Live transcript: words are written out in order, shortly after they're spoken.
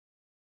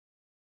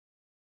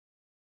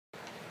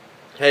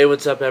Hey,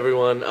 what's up,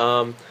 everyone?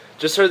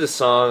 Just heard this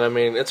song. I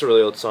mean, it's a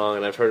really old song,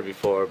 and I've heard it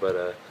before,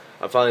 but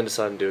I finally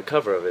decided to do a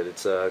cover of it.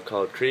 It's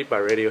called "Creep" by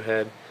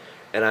Radiohead,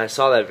 and I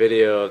saw that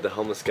video of the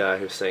homeless guy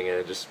who sang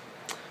it. It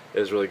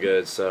was really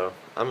good, so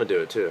I'm gonna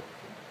do it too.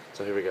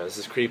 So here we go. This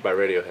is "Creep" by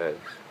Radiohead.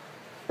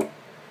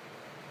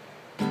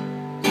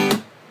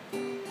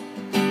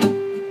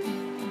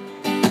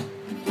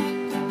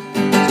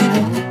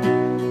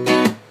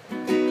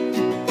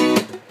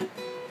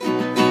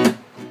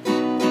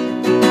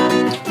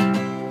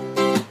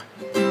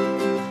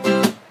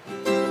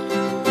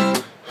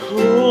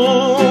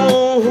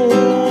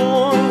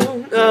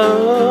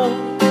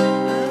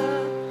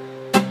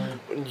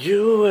 When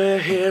you were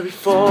here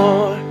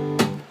before,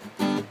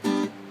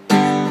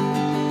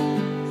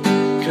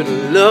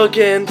 couldn't look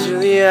into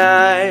the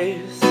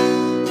eyes.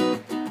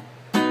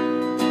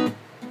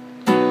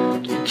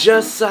 You're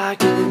just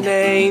like an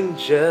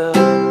angel.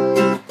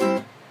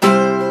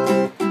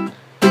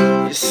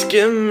 Your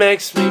skin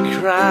makes me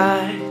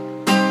cry.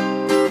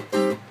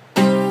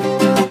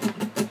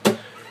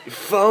 You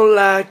fall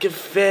like a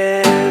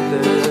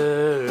feather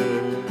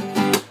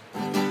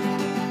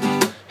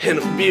in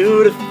a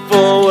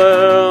beautiful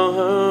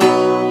world.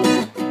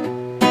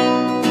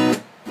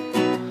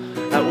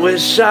 I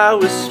wish I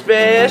was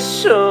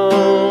special.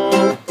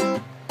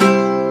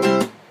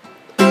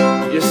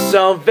 You're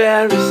so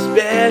very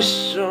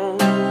special.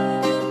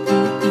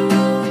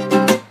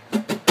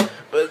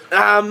 But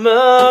I'm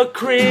a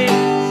creep.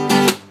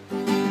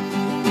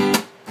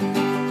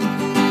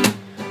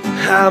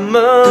 I'm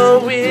a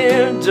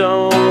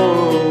weirdo.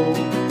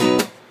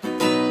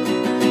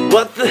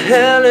 What the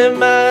hell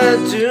am I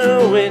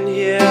doing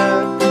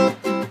here?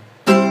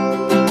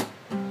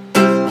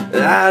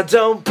 I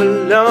don't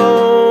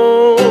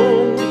belong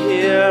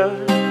here.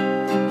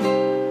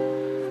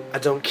 I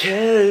don't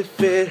care if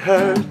it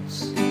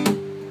hurts.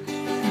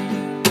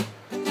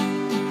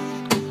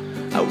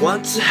 I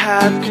want to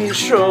have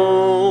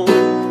control.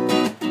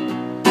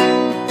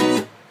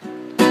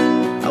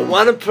 I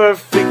want a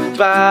perfect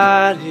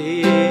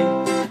body.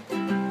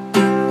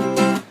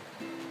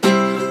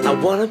 I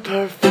want a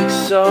perfect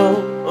soul.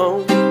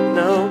 Oh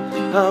no,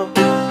 oh,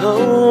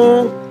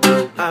 oh.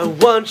 I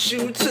want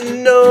you to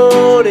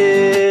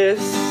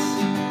notice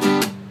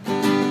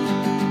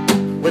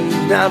when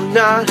I'm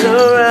not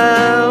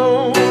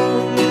around.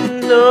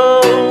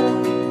 No,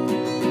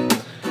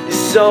 you're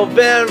so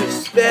very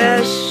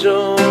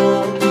special.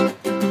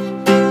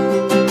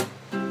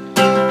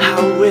 I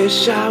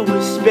wish I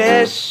was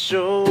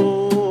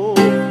special,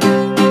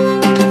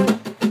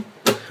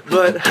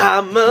 but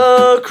I'm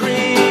a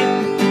creep.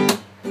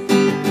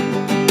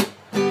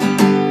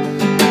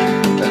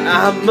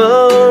 I'm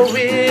a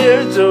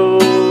weirdo.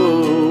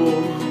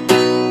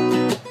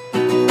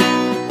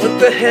 What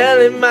the hell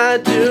am I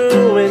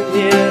doing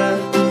here?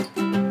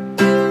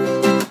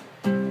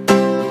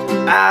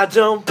 I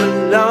don't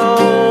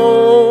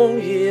belong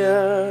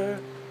here.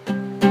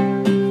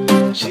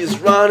 She's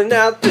running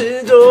out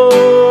the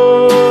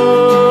door.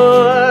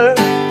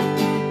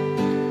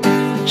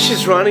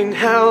 She's running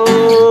out.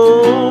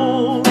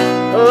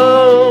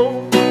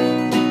 Oh.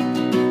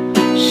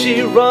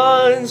 She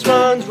runs,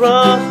 runs,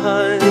 runs.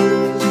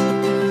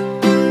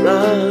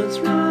 Runs,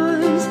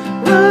 runs,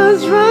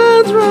 runs,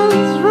 runs,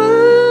 runs,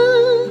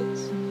 runs.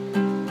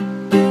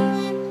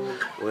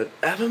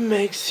 Whatever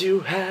makes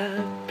you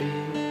happy,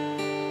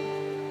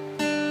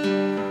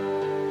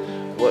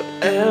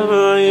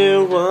 whatever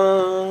you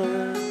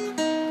want.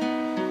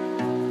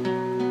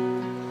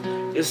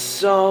 You're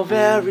so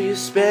very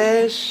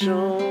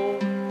special.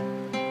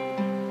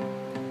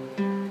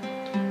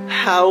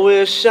 I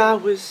wish I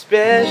was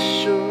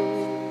special,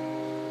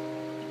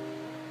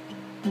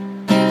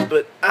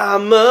 but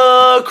I'm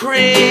a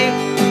creep.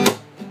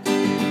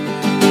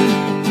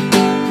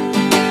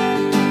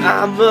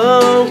 I'm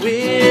a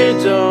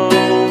weirdo.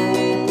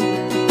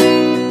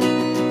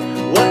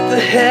 What the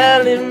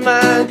hell am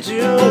I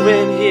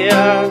doing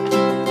here?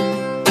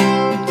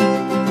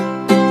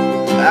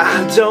 I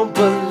don't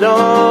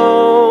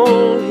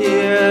belong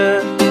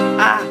here.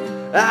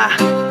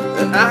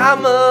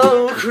 I'm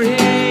a creep.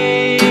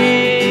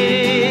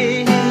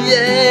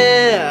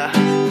 Yeah,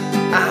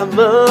 I'm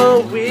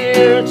a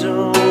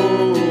weirdo.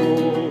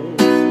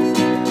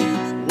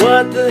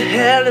 What the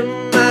hell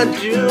am I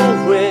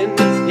doing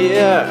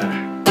here?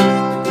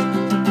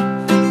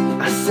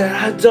 I said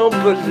I don't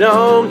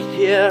belong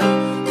here.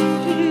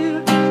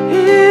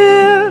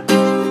 Here,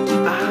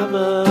 I'm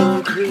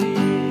a creep.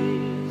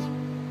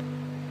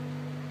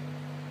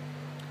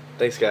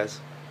 Thanks, guys.